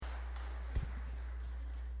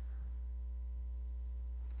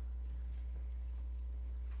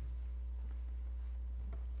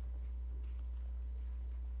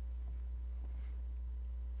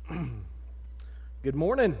Good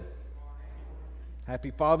morning.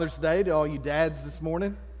 Happy Father's Day to all you dads this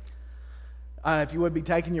morning. If you would be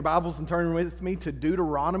taking your Bibles and turning with me to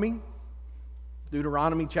Deuteronomy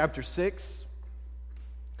chapter 6.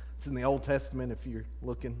 It's in the Old Testament if you're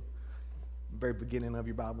looking, very beginning of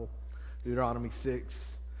your Bible, Deuteronomy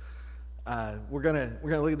 6. We're gonna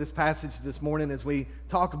look at this passage this morning as we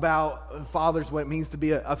talk about fathers, what it means to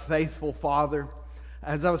be a faithful father.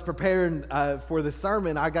 As I was preparing for the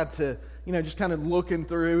sermon, I got to just kind of looking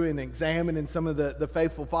through and examining some of the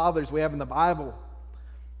faithful fathers we have in the Bible.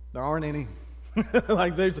 There aren't any.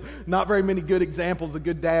 There's not very many good examples of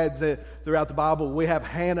good dads throughout the Bible. We have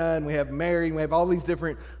Hannah and we have Mary and we have all these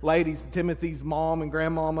different ladies, Timothy's mom and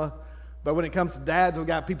grandmama. But when it comes to dads, we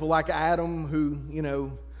got people like Adam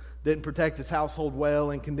who, didn't protect his household well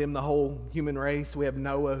and condemned the whole human race. We have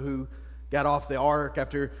Noah who got off the ark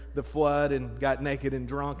after the flood and got naked and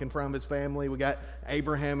drunk in front of his family. We got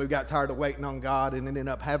Abraham who got tired of waiting on God and ended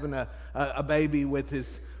up having a baby with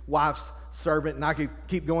his wife's servant. And I could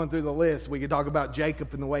keep going through the list. We could talk about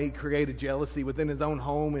Jacob and the way he created jealousy within his own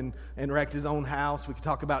home and wrecked his own house. We could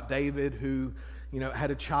talk about David who,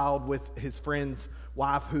 had a child with his friend's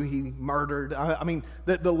wife who he murdered. I mean,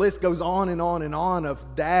 the list goes on and on and on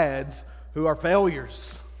of dads who are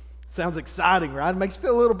failures. Sounds exciting, right? It makes you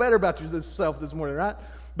feel a little better about yourself this morning, right?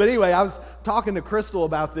 But anyway, I was talking to Crystal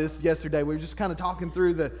about this yesterday. We were just kind of talking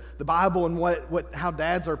through the Bible and how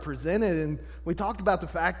dads are presented. And we talked about the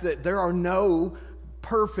fact that there are no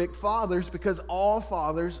perfect fathers because all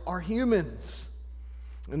fathers are humans.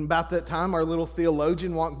 And about that time, our little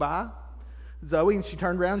theologian walked by, Zoe, and she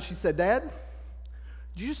turned around and she said, "Dad,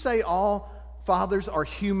 did you just say all fathers are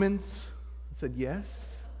humans?" I said, "Yes."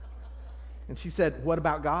 And she said, "What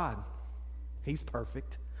about God? He's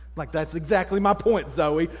perfect." That's exactly my point,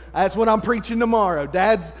 Zoe. That's what I'm preaching tomorrow.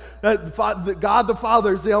 God the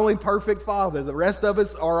Father is the only perfect father. The rest of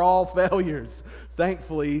us are all failures.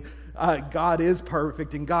 Thankfully, God is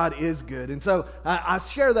perfect and God is good. And so I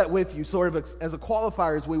share that with you sort of as a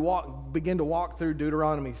qualifier as we begin to walk through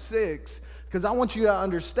Deuteronomy 6, because I want you to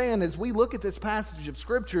understand as we look at this passage of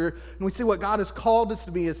Scripture and we see what God has called us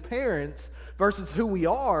to be as parents versus who we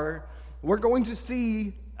are, we're going to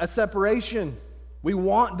see a separation.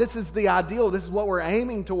 This is the ideal. This is what we're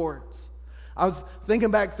aiming towards. I was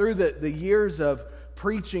thinking back through the years of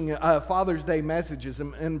preaching Father's Day messages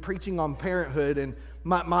and preaching on parenthood, and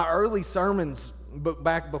my early sermons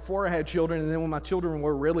back before I had children, and then when my children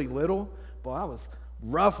were really little, boy, I was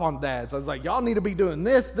rough on dads. I was like, y'all need to be doing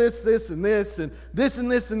this, and this, and this, and this,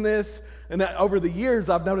 and this, and this. And that over the years,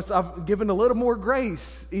 I've noticed I've given a little more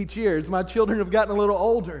grace each year as my children have gotten a little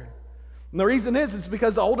older. And the reason is, it's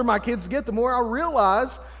because the older my kids get, the more I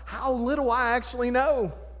realize how little I actually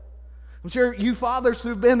know. I'm sure you fathers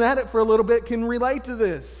who've been at it for a little bit can relate to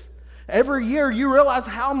this. Every year you realize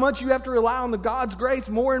how much you have to rely on the God's grace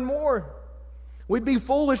more and more. We'd be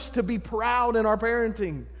foolish to be proud in our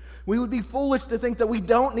parenting. We would be foolish to think that we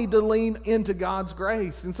don't need to lean into God's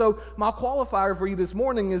grace. And so my qualifier for you this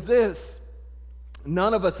morning is this: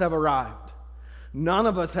 none of us have arrived. None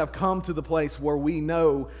of us have come to the place where we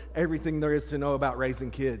know everything there is to know about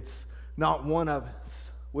raising kids. Not one of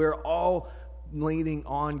us. We're all leaning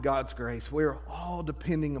on God's grace. We're all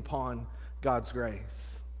depending upon God's grace.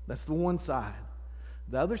 That's the one side.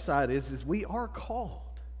 The other side is we are called.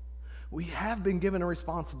 We have been given a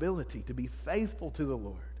responsibility to be faithful to the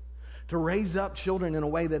Lord, to raise up children in a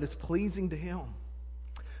way that is pleasing to Him.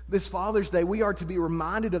 This Father's Day, we are to be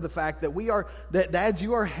reminded of the fact that dads,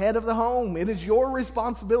 you are head of the home. It is your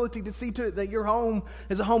responsibility to see to it that your home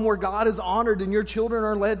is a home where God is honored and your children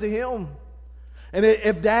are led to Him. And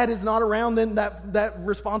if dad is not around, then that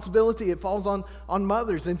responsibility, it falls on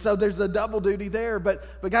mothers. And so there's a double duty there. But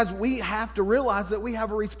guys, we have to realize that we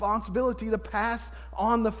have a responsibility to pass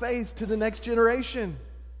on the faith to the next generation,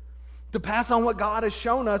 to pass on what God has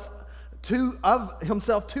shown us of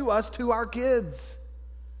Himself to us, to our kids.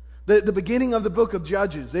 The beginning of the book of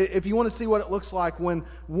Judges, if you want to see what it looks like when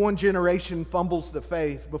one generation fumbles the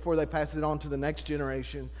faith before they pass it on to the next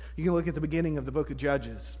generation, you can look at the beginning of the book of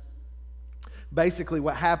Judges. Basically,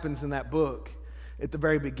 what happens in that book at the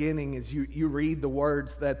very beginning is you read the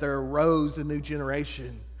words that there arose a new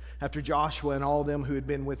generation after Joshua and all them who had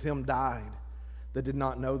been with him died, that did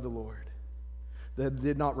not know the Lord, that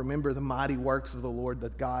did not remember the mighty works of the Lord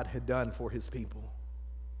that God had done for His people.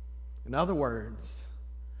 In other words,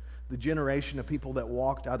 the generation of people that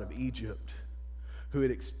walked out of Egypt, who had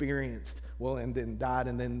experienced, and then died,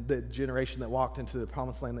 and then the generation that walked into the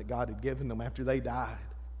promised land that God had given them after they died,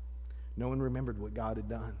 no one remembered what God had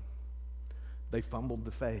done. They fumbled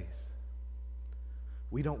the faith.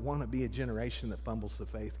 We don't want to be a generation that fumbles the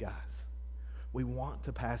faith, guys. We want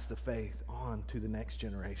to pass the faith on to the next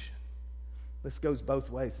generation. This goes both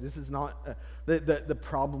ways. This is not the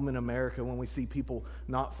problem in America when we see people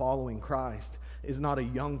not following Christ is not a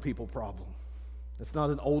young people problem. It's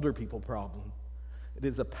not an older people problem. It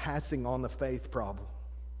is a passing on the faith problem.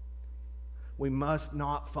 We must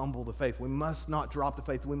not fumble the faith. We must not drop the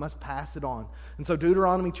faith. We must pass it on. And so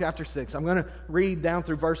Deuteronomy chapter 6, I'm going to read down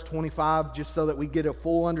through verse 25 just so that we get a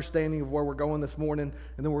full understanding of where we're going this morning,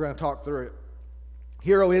 and then we're going to talk through it.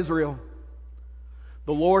 Hear, O Israel,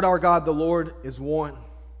 the Lord our God, the Lord is one.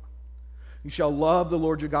 You shall love the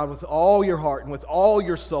Lord your God with all your heart and with all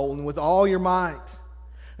your soul and with all your might.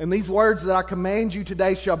 And these words that I command you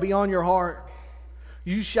today shall be on your heart.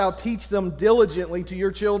 You shall teach them diligently to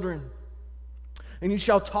your children. And you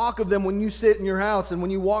shall talk of them when you sit in your house and when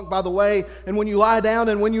you walk by the way and when you lie down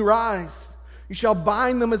and when you rise. You shall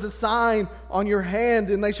bind them as a sign on your hand,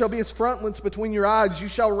 and they shall be as frontlets between your eyes. You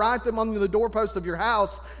shall write them on the doorpost of your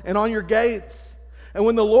house and on your gates. And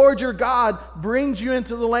when the Lord your God brings you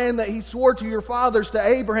into the land that He swore to your fathers, to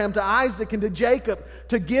Abraham, to Isaac, and to Jacob,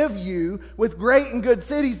 to give you with great and good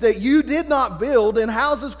cities that you did not build, and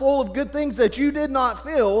houses full of good things that you did not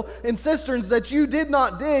fill, and cisterns that you did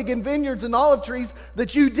not dig, and vineyards and olive trees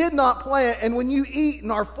that you did not plant, and when you eat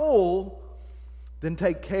and are full, then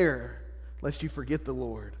take care lest you forget the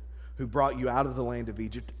Lord who brought you out of the land of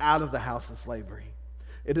Egypt, out of the house of slavery.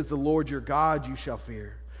 It is the Lord your God you shall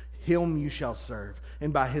fear. Him you shall serve,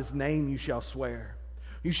 and by His name you shall swear.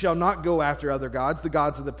 You shall not go after other gods, the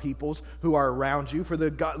gods of the peoples who are around you, for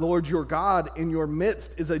the Lord your God in your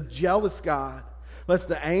midst is a jealous God. Lest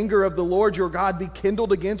the anger of the Lord your God be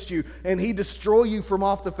kindled against you, and He destroy you from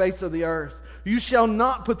off the face of the earth. You shall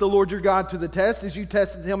not put the Lord your God to the test as you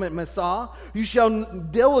tested Him at Massah. You shall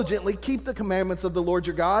diligently keep the commandments of the Lord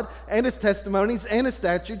your God and His testimonies and His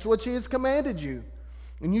statutes which He has commanded you.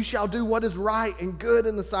 And you shall do what is right and good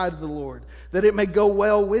in the sight of the Lord, that it may go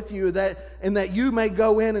well with you, and that you may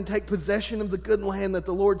go in and take possession of the good land that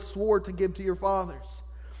the Lord swore to give to your fathers,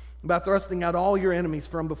 by thrusting out all your enemies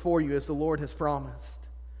from before you as the Lord has promised.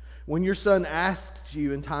 When your son asks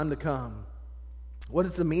you in time to come, what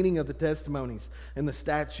is the meaning of the testimonies and the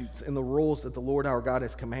statutes and the rules that the Lord our God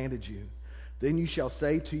has commanded you? Then you shall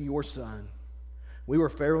say to your son, we were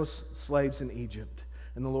Pharaoh's slaves in Egypt,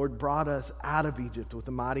 and the Lord brought us out of Egypt with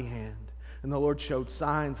a mighty hand. And the Lord showed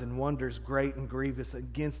signs and wonders great and grievous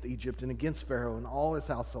against Egypt and against Pharaoh and all his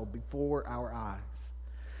household before our eyes.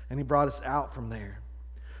 And He brought us out from there,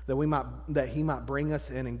 that He might bring us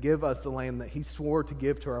in and give us the land that He swore to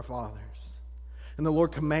give to our fathers. And the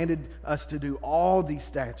Lord commanded us to do all these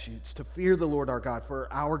statutes, to fear the Lord our God for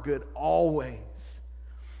our good always,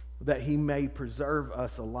 that He may preserve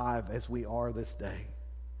us alive as we are this day.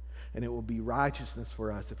 And it will be righteousness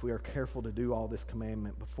for us if we are careful to do all this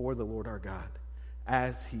commandment before the Lord our God,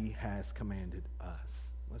 as He has commanded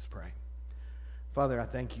us. Let's pray. Father, I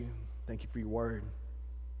thank you. Thank you for your word.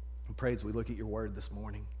 I pray as we look at your word this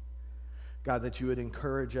morning, God, that you would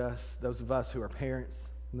encourage us, those of us who are parents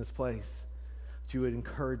in this place, that you would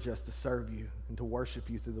encourage us to serve you and to worship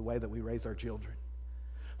you through the way that we raise our children.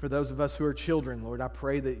 For those of us who are children, Lord, I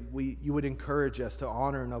pray that you would encourage us to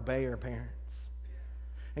honor and obey our parents.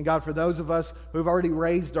 And God, for those of us who have already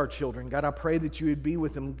raised our children, God, I pray that you would be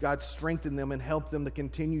with them, God, strengthen them and help them to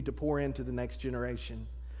continue to pour into the next generation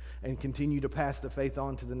and continue to pass the faith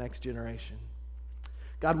on to the next generation.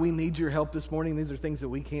 God, we need your help this morning. These are things that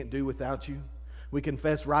we can't do without you. We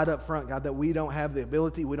confess right up front, God, that we don't have the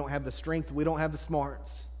ability, we don't have the strength, we don't have the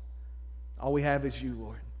smarts. All we have is you,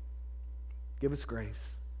 Lord. Give us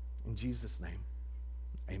grace. In Jesus' name,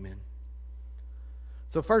 amen.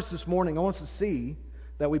 So first this morning, I want us to see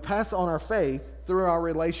that we pass on our faith through our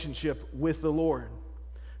relationship with the Lord.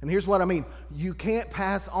 And here's what I mean. You can't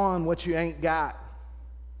pass on what you ain't got.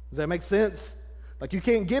 Does that make sense? Like you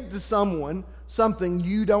can't give to someone something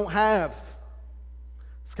you don't have.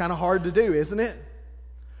 It's kind of hard to do, isn't it?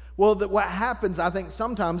 Well, what happens, I think,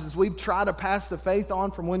 sometimes is we try to pass the faith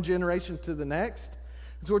on from one generation to the next.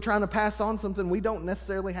 So we're trying to pass on something we don't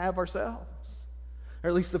necessarily have ourselves,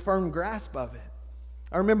 or at least the firm grasp of it.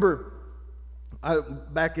 I remember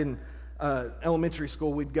back in elementary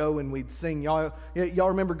school, we'd go and we'd sing. Y'all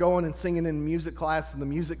remember going and singing in music class, and the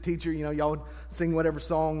music teacher, y'all would sing whatever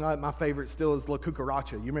song. My favorite still is La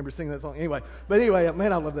Cucaracha. You remember singing that song? Anyway,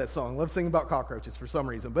 man, I love that song. I love singing about cockroaches for some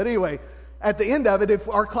reason. But anyway, at the end of it, if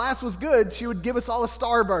our class was good, she would give us all a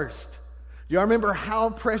starburst. Do y'all remember how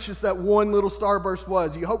precious that one little starburst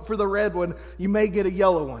was? You hope for the red one, you may get a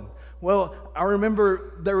yellow one. Well, I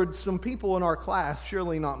remember there were some people in our class,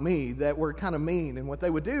 surely not me, that were kind of mean. And what they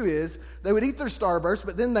would do is they would eat their Starburst,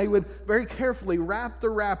 but then they would very carefully wrap the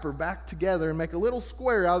wrapper back together and make a little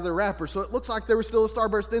square out of the wrapper so it looks like there was still a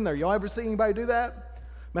Starburst in there. Y'all ever see anybody do that?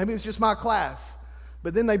 Maybe it's just my class.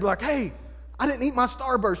 But then they'd be like, hey, I didn't eat my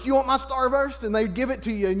Starburst. You want my Starburst? And they'd give it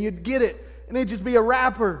to you and you'd get it. And it'd just be a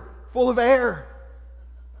wrapper full of air.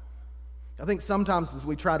 I think sometimes as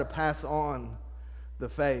we try to pass on the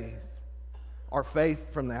faith, our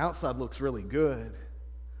faith from the outside looks really good.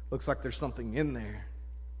 Looks like there's something in there.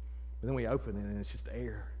 But then we open it and it's just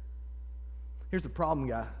air. Here's the problem,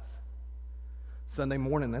 guys. Sunday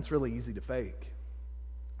morning, that's really easy to fake.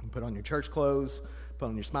 You put on your church clothes, put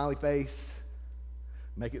on your smiley face,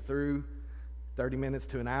 make it through 30 minutes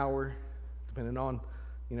to an hour, depending on,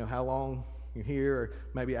 how long you're here, or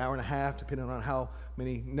maybe an hour and a half, depending on how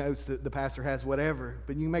many notes that the pastor has, whatever.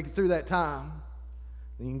 But you can make it through that time.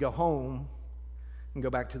 Then you can go home and go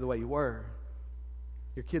back to the way you were.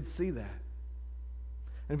 Your kids see that.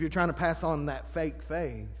 And if you're trying to pass on that fake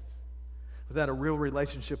faith without a real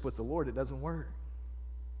relationship with the Lord, it doesn't work.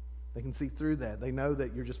 They can see through that. They know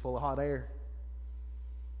that you're just full of hot air.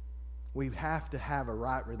 We have to have a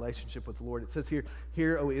right relationship with the Lord. It says here,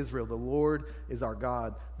 "Hear, O Israel, the Lord is our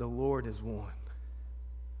God. The Lord is one."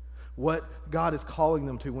 What God is calling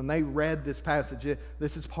them to, when they read this passage,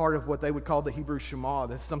 this is part of what they would call the Hebrew Shema.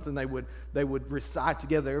 This is something they would recite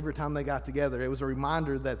together every time they got together. It was a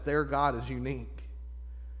reminder that their God is unique,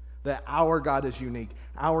 that our God is unique.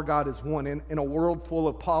 Our God is one. In a world full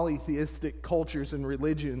of polytheistic cultures and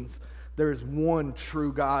religions, there is one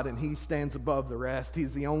true God, and He stands above the rest.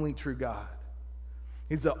 He's the only true God.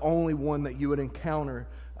 He's the only one that you would encounter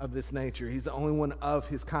of this nature. He's the only one of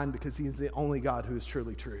His kind because He's the only God who is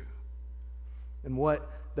truly true. And what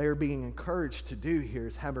they're being encouraged to do here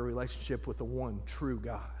is have a relationship with the one true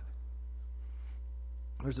God.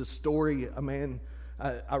 There's a story a man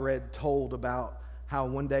I read told about how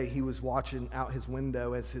one day he was watching out his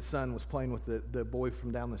window as his son was playing with the boy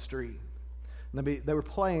from down the street. And they were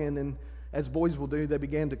playing, and as boys will do, they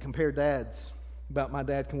began to compare dads, about my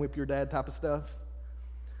dad can whip your dad type of stuff.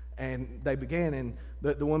 And they began, and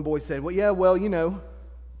the one boy said, well,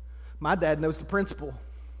 my dad knows the principal.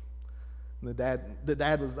 And the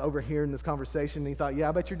dad was overhearing this conversation, and he thought, yeah,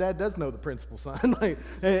 I bet your dad does know the principal, son.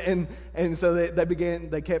 and so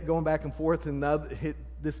they kept going back and forth, and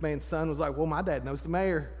this man's son was like, well, my dad knows the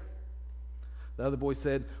mayor. The other boy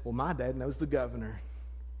said, well, my dad knows the governor.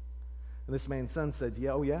 And this man's son said,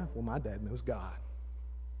 yeah, well, my dad knows God.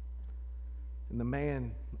 And the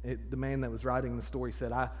man that was writing the story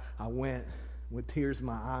said, I went with tears in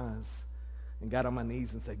my eyes and got on my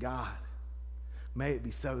knees and said, God, may it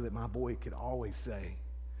be so that my boy could always say,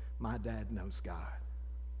 my dad knows God.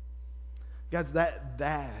 Guys,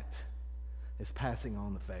 that is passing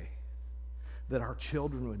on the faith. That our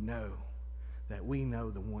children would know that we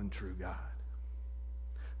know the one true God.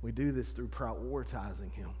 We do this through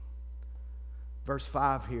prioritizing Him. Verse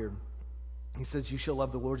 5 here, he says, you shall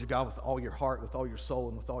love the Lord your God with all your heart, with all your soul,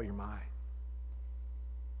 and with all your might.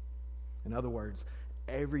 In other words,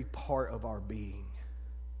 every part of our being,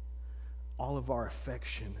 all of our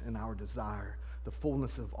affection and our desire, the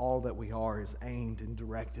fullness of all that we are is aimed and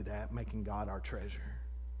directed at making God our treasure.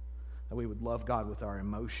 That we would love God with our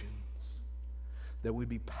emotions. That we'd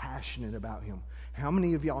be passionate about Him. How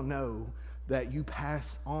many of y'all know that you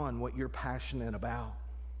pass on what you're passionate about?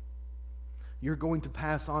 You're going to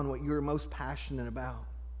pass on what you're most passionate about.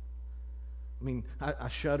 I mean, I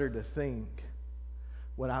shudder to think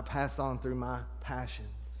what I pass on through my passions.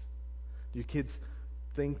 Do your kids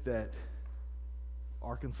think that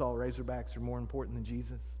Arkansas Razorbacks are more important than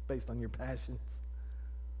Jesus based on your passions?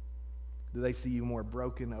 Do they see you more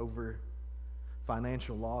broken over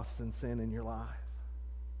financial loss than sin in your life?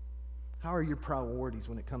 How are your priorities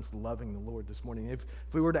when it comes to loving the Lord this morning? If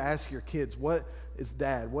we were to ask your kids, what is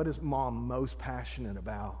dad, what is mom most passionate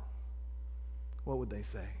about? What would they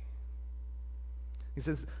say? He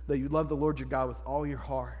says that you love the Lord your God with all your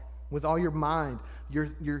heart, with all your mind, your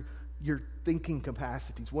thinking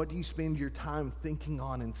capacities. What do you spend your time thinking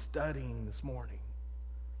on and studying this morning?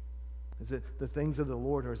 Is it the things of the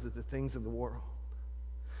Lord, or is it the things of the world?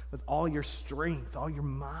 With all your strength, all your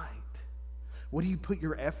might. What do you put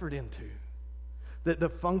your effort into? The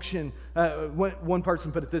function, one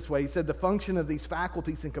person put it this way. He said, the function of these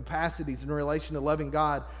faculties and capacities in relation to loving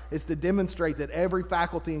God is to demonstrate that every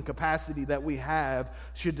faculty and capacity that we have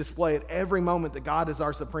should display at every moment that God is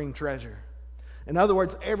our supreme treasure. In other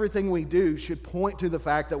words, everything we do should point to the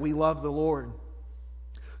fact that we love the Lord.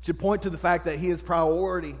 Should point to the fact that He is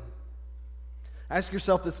priority. Ask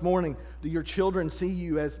yourself this morning, do your children see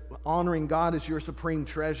you as honoring God as your supreme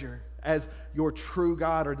treasure, as your true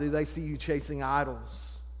God, or do they see you chasing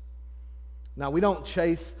idols? Now, we don't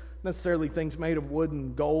chase necessarily things made of wood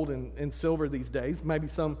and gold and silver these days. Maybe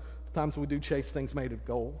sometimes we do chase things made of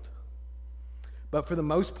gold. But for the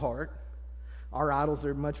most part, our idols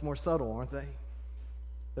are much more subtle, aren't they?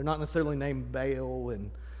 They're not necessarily named Baal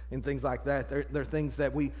and things like that. They're things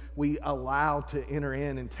that we allow to enter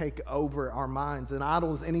in and take over our minds. An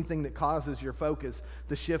idol is anything that causes your focus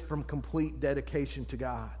to shift from complete dedication to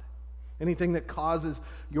God. Anything that causes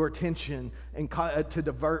your attention and to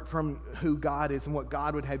divert from who God is and what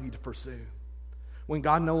God would have you to pursue. When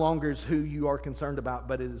God no longer is who you are concerned about,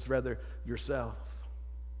 but it is rather yourself.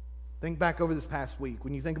 Think back over this past week.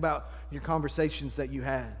 When you think about your conversations that you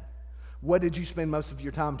had, what did you spend most of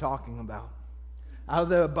your time talking about? Out of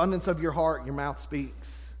the abundance of your heart, your mouth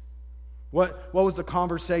speaks. What was the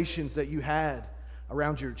conversations that you had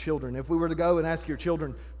around your children? If we were to go and ask your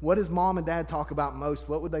children, what does mom and dad talk about most?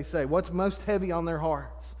 What would they say? What's most heavy on their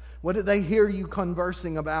hearts? What did they hear you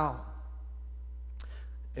conversing about?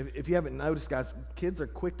 If you haven't noticed, guys, kids are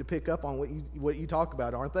quick to pick up on what you talk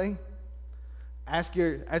about, aren't they? Ask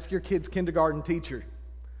your kid's kindergarten teacher.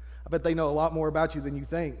 I bet they know a lot more about you than you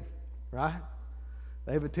think, right?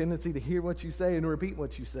 They have a tendency to hear what you say and repeat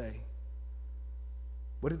what you say.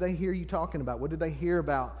 What did they hear you talking about? What did they hear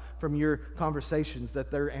about from your conversations that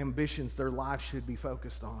their ambitions, their life should be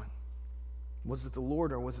focused on? Was it the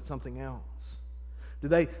Lord or was it something else? Do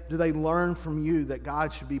they learn from you that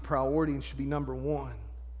God should be priority and should be number one?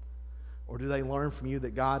 Or do they learn from you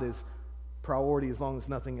that God is priority as long as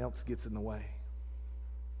nothing else gets in the way?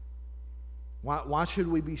 Why should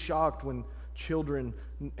we be shocked when children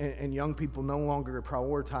and young people no longer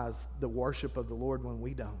prioritize the worship of the Lord when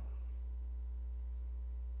we don't?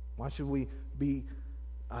 Why should we be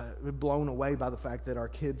blown away by the fact that our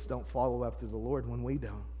kids don't follow after the Lord when we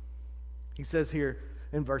don't? He says here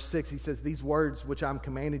in verse 6, he says, these words which I'm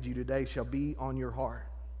commanded you today shall be on your heart.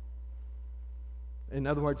 In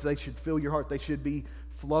other words, they should fill your heart. They should be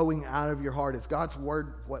flowing out of your heart. It's God's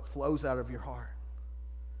word what flows out of your heart.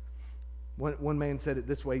 One man said it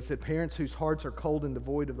this way. He said, parents whose hearts are cold and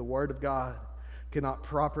devoid of the word of God cannot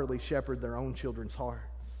properly shepherd their own children's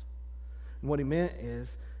hearts. And what he meant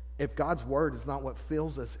is, if God's word is not what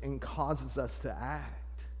fills us and causes us to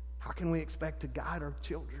act, how can we expect to guide our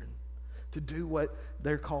children to do what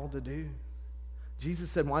they're called to do? Jesus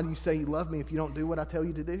said, why do you say you love me if you don't do what I tell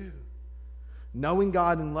you to do? Knowing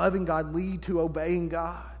God and loving God lead to obeying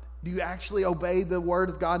God. Do you actually obey the word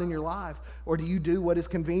of God in your life, or do you do what is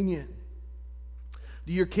convenient?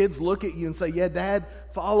 Do your kids look at you and say, yeah, Dad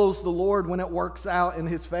follows the Lord when it works out in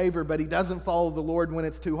his favor, but he doesn't follow the Lord when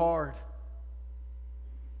it's too hard?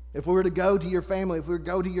 If we were to go to your family, if we were to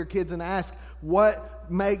go to your kids and ask,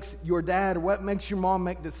 what makes your dad or what makes your mom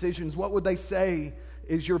make decisions, what would they say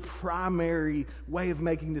is your primary way of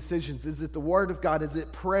making decisions? Is it the word of God? Is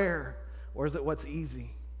it prayer? Or is it what's easy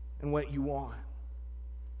and what you want?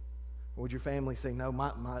 Or would your family say, no,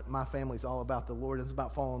 my family's all about the Lord. It's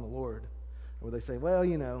about following the Lord. Or would they say, well,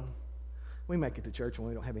 we make it to church when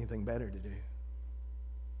we don't have anything better to do.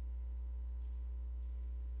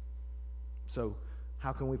 So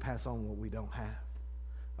how can we pass on what we don't have?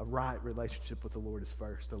 A right relationship with the Lord is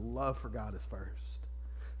first. A love for God is first.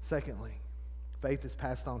 Secondly, faith is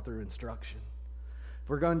passed on through instruction. If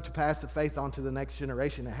we're going to pass the faith on to the next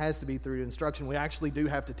generation, it has to be through instruction. We actually do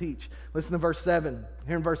have to teach. Listen to verse 7.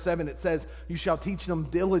 Here in verse 7 it says, you shall teach them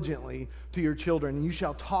diligently to your children, and you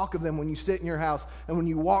shall talk of them when you sit in your house, and when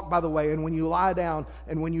you walk by the way, and when you lie down,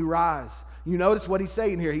 and when you rise. You notice what he's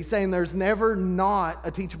saying here. He's saying there's never not a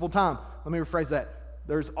teachable time. Let me rephrase that.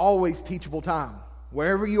 There's always teachable time.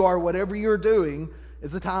 Wherever you are, whatever you're doing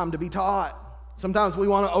is a time to be taught. Sometimes we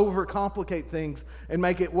want to overcomplicate things and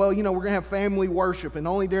make it, we're going to have family worship, and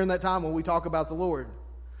only during that time will we talk about the Lord.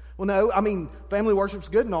 Well, no, family worship's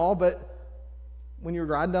good and all, but when you're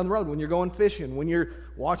riding down the road, when you're going fishing, when you're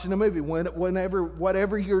watching a movie,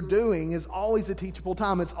 whatever you're doing is always a teachable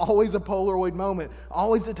time. It's always a Polaroid moment,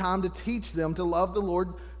 always a time to teach them to love the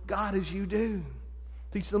Lord God as you do.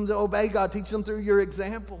 Teach them to obey God. Teach them through your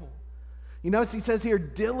example. You notice he says here,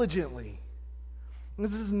 diligently.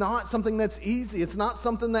 This is not something that's easy. It's not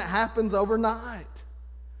something that happens overnight.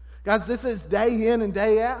 Guys, this is day in and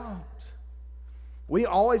day out. We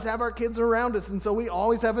always have our kids around us, and so we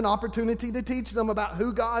always have an opportunity to teach them about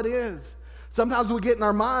who God is. Sometimes we get in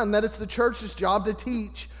our mind that it's the church's job to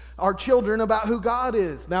teach our children about who God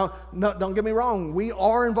is. Now, no, don't get me wrong. We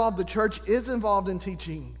are involved. The church is involved in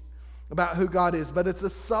teaching about who God is, but it's a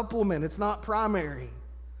supplement. It's not primary.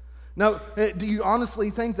 No, do you honestly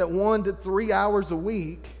think that 1 to 3 hours a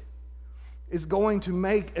week is going to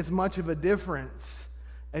make as much of a difference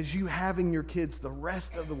as you having your kids the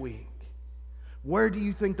rest of the week? Where do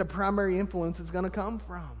you think the primary influence is going to come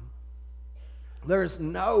from? There is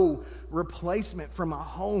no replacement from a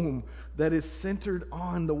home that is centered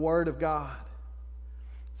on the Word of God.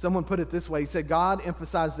 Someone put it this way. He said, God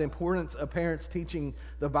emphasized the importance of parents teaching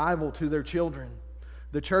the Bible to their children.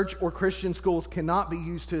 The church or Christian schools cannot be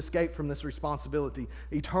used to escape from this responsibility.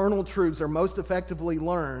 Eternal truths are most effectively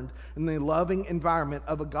learned in the loving environment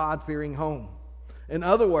of a God-fearing home. In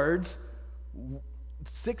other words,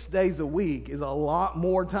 6 days a week is a lot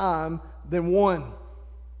more time than one.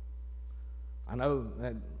 I know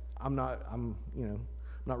that I'm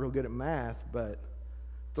not real good at math, but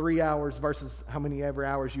 3 hours versus how many ever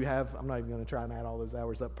hours you have, I'm not even going to try and add all those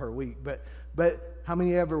hours up per week, but how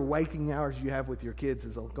many ever waking hours you have with your kids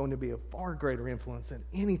is going to be a far greater influence than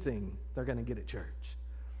anything they're going to get at church.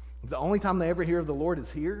 If the only time they ever hear of the Lord is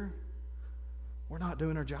here, we're not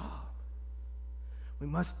doing our job. We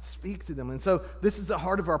must speak to them. And so this is the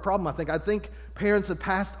heart of our problem, I think. I think parents have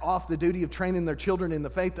passed off the duty of training their children in the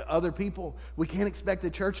faith to other people. We can't expect the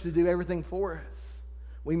church to do everything for us.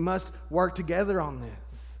 We must work together on this.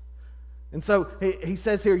 And so he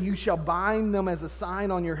says here, you shall bind them as a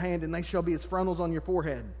sign on your hand, and they shall be as frontals on your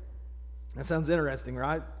forehead. That sounds interesting,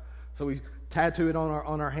 right? So we tattoo it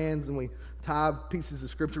on our hands, and we tie pieces of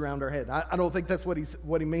scripture around our head. I don't think that's what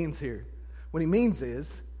he means here. What he means is,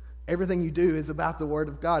 everything you do is about the Word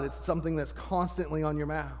of God. It's something that's constantly on your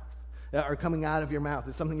mouth, or coming out of your mouth.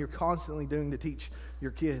 It's something you're constantly doing to teach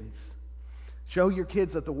your kids. Show your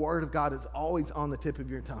kids that the Word of God is always on the tip of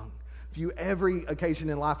your tongue. View every occasion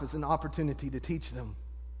in life as an opportunity to teach them.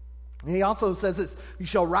 And he also says this, you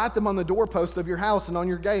shall write them on the doorpost of your house and on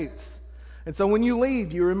your gates. And so when you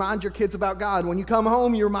leave, you remind your kids about God. When you come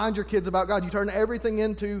home, you remind your kids about God. You turn everything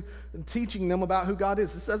into teaching them about who God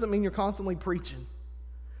is. This doesn't mean you're constantly preaching.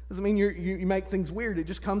 Doesn't mean you make things weird. It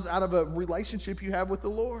just comes out of a relationship you have with the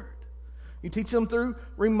Lord. You teach them through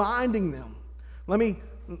reminding them. Let me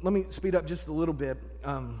speed up just a little bit.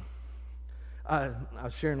 I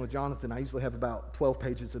was sharing with Jonathan, I usually have about 12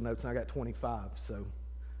 pages of notes, and I got 25, so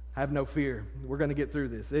have no fear. We're going to get through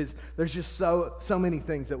this. There's just so many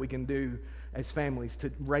things that we can do as families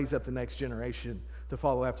to raise up the next generation to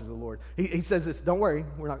follow after the Lord. He says this, don't worry,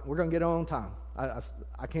 we're going to get on time.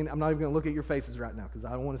 I can't. I'm not even going to look at your faces right now because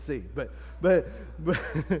I don't want to see. But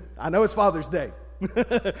I know it's Father's Day.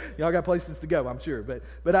 Y'all got places to go, I'm sure.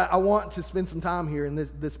 But I want to spend some time here in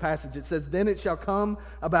this passage. It says, then it shall come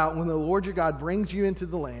about when the Lord your God brings you into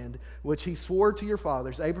the land which he swore to your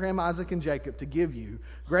fathers, Abraham, Isaac, and Jacob, to give you,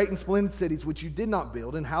 great and splendid cities which you did not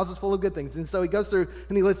build, and houses full of good things. And so he goes through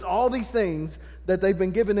and he lists all these things that they've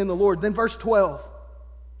been given in the Lord. Then verse 12.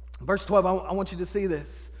 Verse 12, I want you to see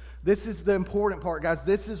this. This is the important part, guys.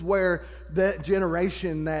 This is where that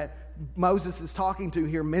generation that Moses is talking to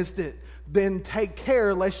here missed it. Then take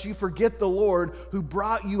care lest you forget the Lord who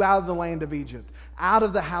brought you out of the land of Egypt, out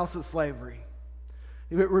of the house of slavery.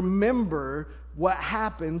 Remember what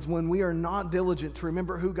happens when we are not diligent to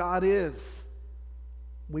remember who God is.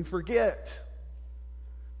 We forget.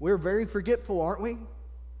 We're very forgetful, aren't we?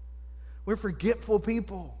 We're forgetful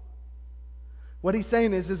people. What he's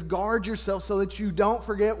saying is guard yourself so that you don't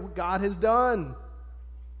forget what God has done.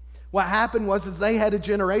 What happened was they had a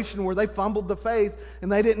generation where they fumbled the faith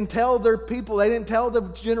and they didn't tell their people, they didn't tell the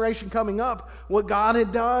generation coming up what God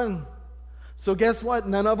had done. So guess what?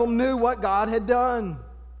 None of them knew what God had done.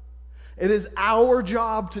 It is our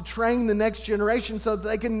job to train the next generation so that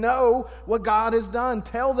they can know what God has done.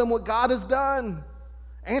 Tell them what God has done.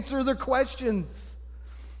 Answer their questions.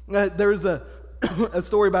 There's a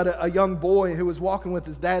story about a young boy who was walking with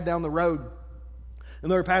his dad down the road. And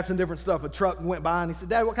they were passing different stuff. A truck went by and he said,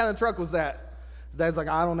 Dad, what kind of truck was that? His dad's like,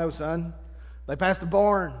 I don't know, son. They passed a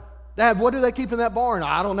barn. Dad, what do they keep in that barn?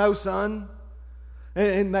 I don't know, son.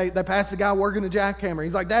 And they passed a guy working a jackhammer.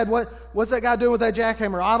 He's like, Dad, what's that guy doing with that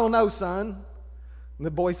jackhammer? I don't know, son. And the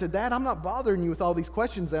boy said, Dad, I'm not bothering you with all these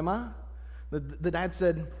questions, am I? The dad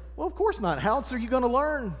said, well, of course not. How else are you going to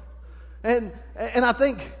learn? And I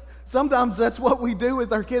think sometimes that's what we do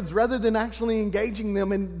with our kids. Rather than actually engaging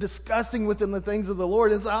them and discussing with them the things of the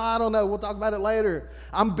Lord, it's, I don't know, we'll talk about it later.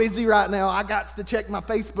 I'm busy right now. I got to check my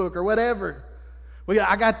Facebook or whatever.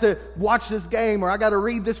 I got to watch this game, or I got to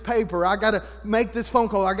read this paper, or I got to make this phone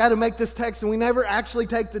call, or I got to make this text, and we never actually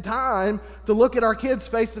take the time to look at our kids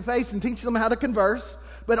face to face and teach them how to converse,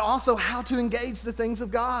 but also how to engage the things of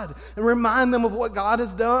God and remind them of what God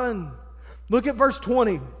has done. Look at verse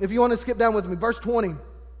 20. If you want to skip down with me, verse 20.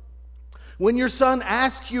 When your son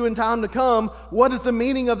asks you in time to come, what is the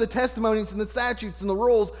meaning of the testimonies and the statutes and the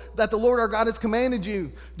rules that the Lord our God has commanded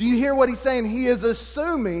you? Do you hear what he's saying? He is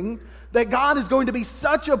assuming that God is going to be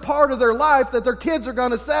such a part of their life that their kids are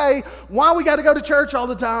going to say, why we got to go to church all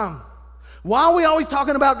the time? Why are we always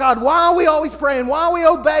talking about God? Why are we always praying? Why are we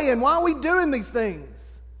obeying? Why are we doing these things?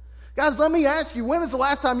 Guys, let me ask you, when is the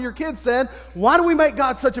last time your kid said, why do we make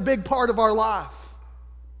God such a big part of our life?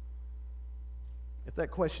 If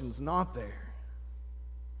that question's not there,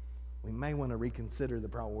 we may want to reconsider the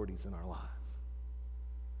priorities in our life.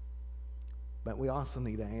 But we also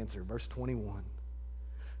need to answer. Verse 21,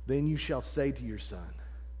 then you shall say to your son,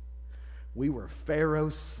 we were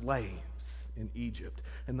Pharaoh's slaves in Egypt,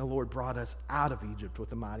 and the Lord brought us out of Egypt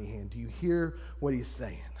with a mighty hand. Do you hear what he's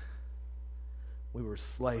saying? We were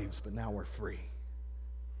slaves, but now we're free.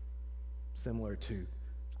 Similar to,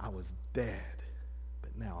 I was dead,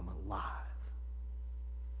 but now I'm alive.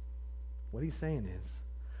 What he's saying is,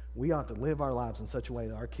 we ought to live our lives in such a way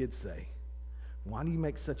that our kids say, why do you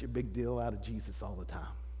make such a big deal out of Jesus all the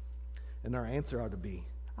time? And our answer ought to be,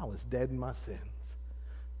 I was dead in my sins,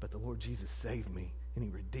 but the Lord Jesus saved me, and he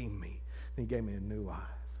redeemed me, and he gave me a new life.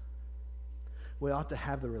 We ought to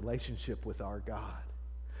have the relationship with our God.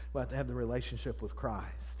 We ought to have the relationship with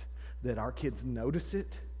Christ, that our kids notice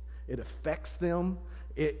it, it affects them,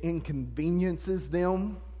 it inconveniences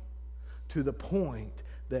them to the point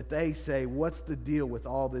that they say, what's the deal with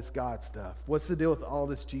all this God stuff? What's the deal with all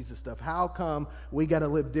this Jesus stuff? How come we got to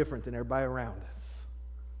live different than everybody around us?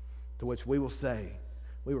 To which we will say,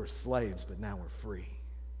 we were slaves, but now we're free.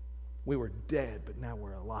 We were dead, but now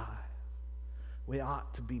we're alive. We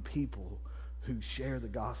ought to be people who share the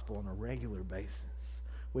gospel on a regular basis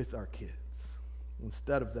with our kids,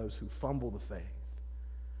 instead of those who fumble the faith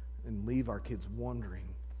and leave our kids wondering,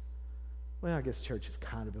 well, I guess church is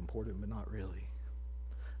kind of important, but not really.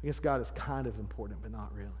 I guess God is kind of important, but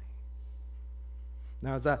not really.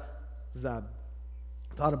 Now, as I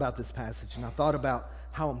thought about this passage, and I thought about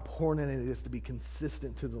how important it is to be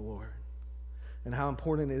consistent to the Lord, and how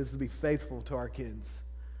important it is to be faithful to our kids,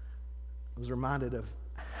 I was reminded of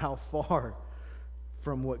how far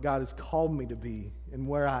from what God has called me to be and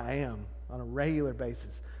where I am on a regular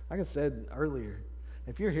basis. Like I said earlier,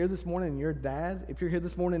 if you're here this morning and you're a dad, if you're here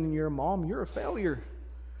this morning and you're a mom, you're a failure.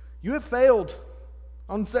 You have failed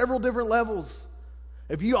on several different levels.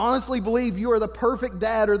 If you honestly believe you are the perfect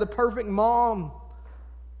dad or the perfect mom,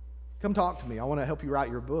 come talk to me. I want to help you write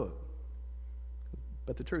your book.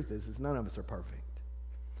 But the truth is none of us are perfect.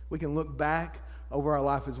 We can look back over our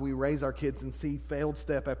life as we raise our kids and see failed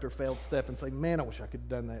step after failed step and say, man, I wish I could have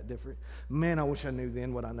done that different. Man, I wish I knew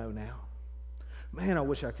then what I know now. Man, I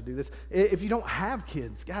wish I could do this. If you don't have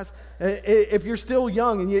kids, guys, if you're still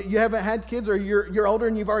young and you haven't had kids, or you're older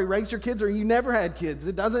and you've already raised your kids, or you never had kids,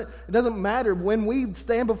 it doesn't matter. When we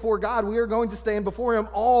stand before God, we are going to stand before him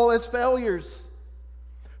all as failures.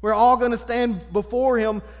 We're all going to stand before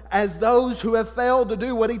him as those who have failed to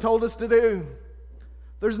do what he told us to do.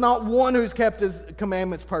 There's not one who's kept his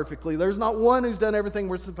commandments perfectly. There's not one who's done everything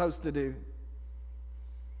we're supposed to do.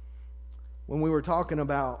 When we were talking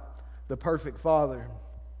about the perfect father,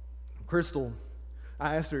 Crystal,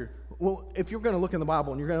 I asked her, well, if you're going to look in the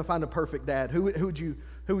Bible and you're going to find a perfect dad, who would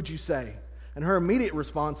you say? And her immediate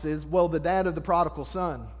response is, well, the dad of the prodigal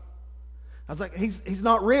son. I was like, he's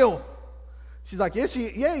not real. She's like, yeah,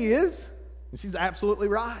 he is. And she's absolutely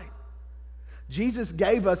right. Jesus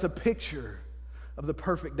gave us a picture of the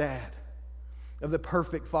perfect dad, of the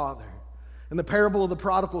perfect father. In the parable of the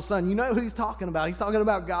prodigal son, you know who he's talking about. He's talking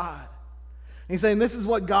about God. And he's saying this is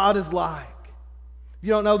what God is like. If you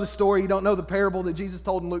don't know the story, you don't know the parable that Jesus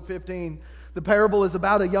told in Luke 15, the parable is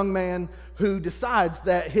about a young man who decides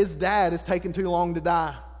that his dad is taking too long to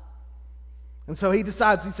die. And so he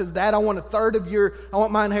decides, he says, Dad, I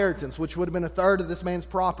want my inheritance, which would have been a third of this man's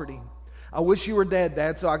property. I wish you were dead,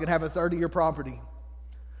 Dad, so I could have a third of your property.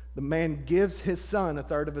 The man gives his son a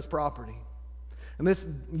third of his property. And this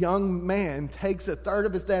young man takes a third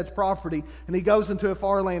of his dad's property and he goes into a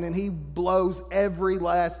far land and he blows every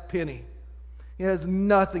last penny. He has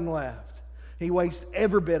nothing left. He wastes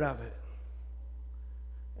every bit of it.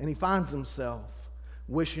 And he finds himself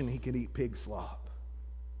wishing he could eat pig slop.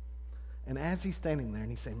 And as he's standing there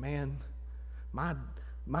and he's saying, man, my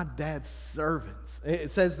dad's servants.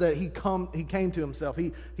 It says that he came to himself.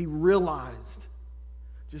 He realized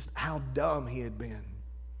just how dumb he had been.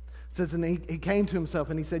 It says, and he came to himself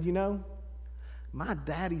and he said, you know, my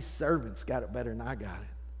daddy's servants got it better than I got it.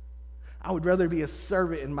 I would rather be a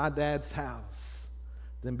servant in my dad's house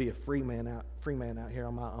than be a free man out here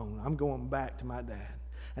on my own. I'm going back to my dad.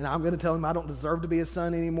 And I'm going to tell him I don't deserve to be his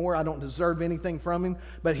son anymore. I don't deserve anything from him.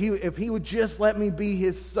 But if he would just let me be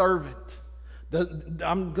his servant.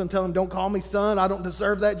 I'm going to tell him, don't call me son. I don't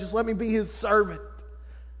deserve that. Just let me be his servant.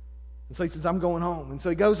 And so he says, I'm going home. And so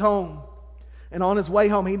he goes home. And on his way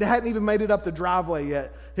home, he hadn't even made it up the driveway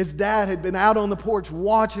yet. His dad had been out on the porch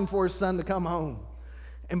watching for his son to come home.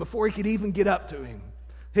 And before he could even get up to him,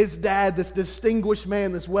 his dad, this distinguished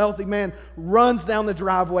man, this wealthy man, runs down the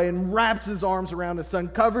driveway and wraps his arms around his son,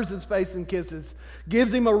 covers his face in kisses,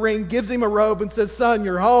 gives him a ring, gives him a robe, and says, son,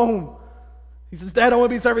 you're home. He says, Dad, I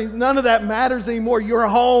want to be serving. None of that matters anymore. You're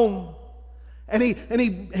home. And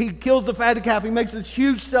he kills the fatted calf. He makes this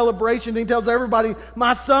huge celebration. He tells everybody,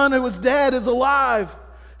 my son who was dead is alive.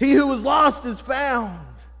 He who was lost is found.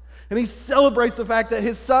 And he celebrates the fact that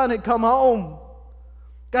his son had come home.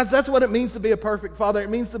 Guys, that's what it means to be a perfect father. It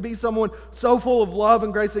means to be someone so full of love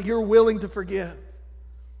and grace that you're willing to forgive.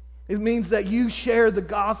 It means that you share the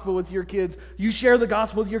gospel with your kids. You share the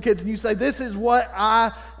gospel with your kids and you say, this is what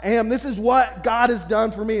I am. This is what God has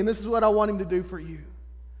done for me and this is what I want him to do for you.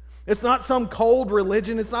 It's not some cold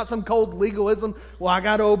religion. It's not some cold legalism. Well, I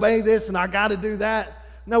got to obey this and I got to do that.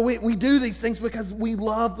 No, we do these things because we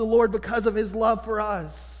love the Lord because of his love for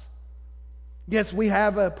us. Yes, we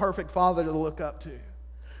have a perfect father to look up to.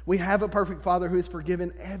 We have a perfect father who has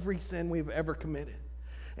forgiven every sin we've ever committed.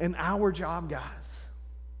 And our job, guys,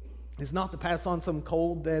 is not to pass on some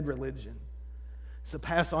cold, dead religion. It's to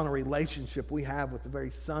pass on a relationship we have with the very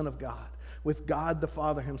Son of God, with God the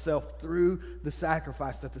Father himself through the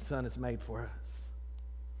sacrifice that the Son has made for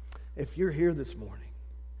us. If you're here this morning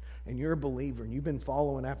and you're a believer and you've been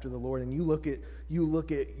following after the Lord and you look at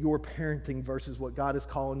your parenting versus what God is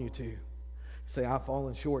calling you to, you say, I've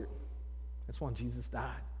fallen short. That's why Jesus died.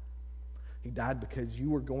 He died because you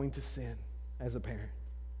were going to sin as a parent.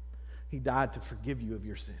 He died to forgive you of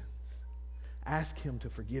your sins. Ask him to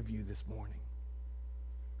forgive you this morning.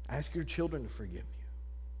 Ask your children to forgive you.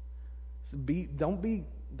 So don't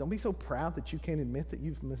be so proud that you can't admit that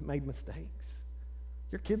you've made mistakes.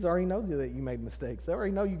 Your kids already know that you made mistakes. They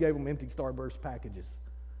already know you gave them empty Starburst packages.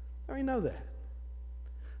 They already know that.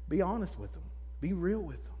 Be honest with them. Be real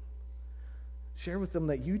with them. Share with them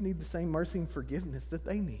that you need the same mercy and forgiveness that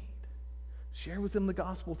they need. Share with them the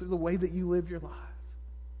gospel through the way that you live your life.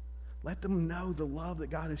 Let them know the love that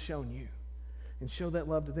God has shown you and show that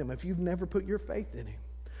love to them. If you've never put your faith in him,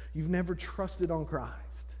 you've never trusted on Christ,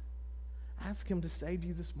 ask him to save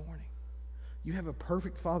you this morning. You have a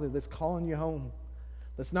perfect father that's calling you home,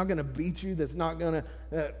 that's not going to beat you, that's not going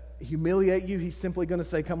to humiliate you. He's simply going to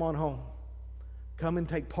say, come on home. Come and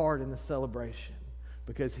take part in the celebration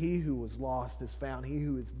because he who was lost is found. He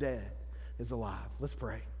who is dead is alive. Let's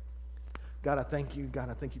pray. God, I thank you. God,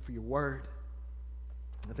 I thank you for your word.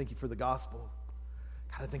 I thank you for the gospel.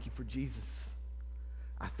 God, I thank you for Jesus.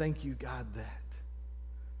 I thank you, God, that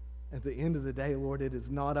at the end of the day, Lord, it is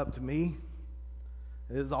not up to me.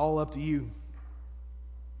 It is all up to you.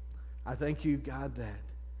 I thank you, God,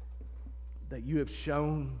 that you have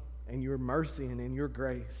shown in your mercy and in your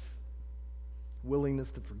grace willingness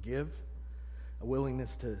to forgive, a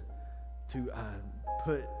willingness to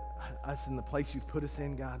put us in the place you've put us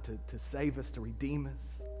in, God, to save us, to redeem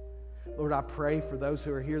us. Lord, I pray for those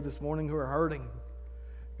who are here this morning who are hurting.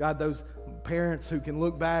 God, those parents who can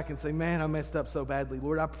look back and say, man, I messed up so badly.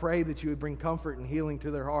 Lord, I pray that you would bring comfort and healing to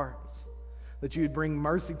their hearts, that you would bring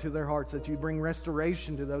mercy to their hearts, that you would bring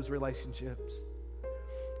restoration to those relationships.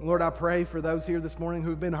 And Lord, I pray for those here this morning who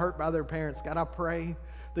have been hurt by their parents. God, I pray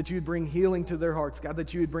that you would bring healing to their hearts. God,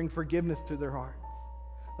 that you would bring forgiveness to their hearts.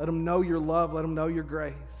 Let them know your love. Let them know your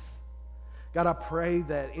grace. God, I pray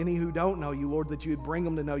that any who don't know you, Lord, that you would bring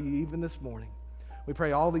them to know you even this morning. We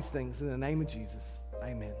pray all these things in the name of Jesus.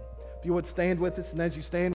 Amen. If you would stand with us, and as you stand,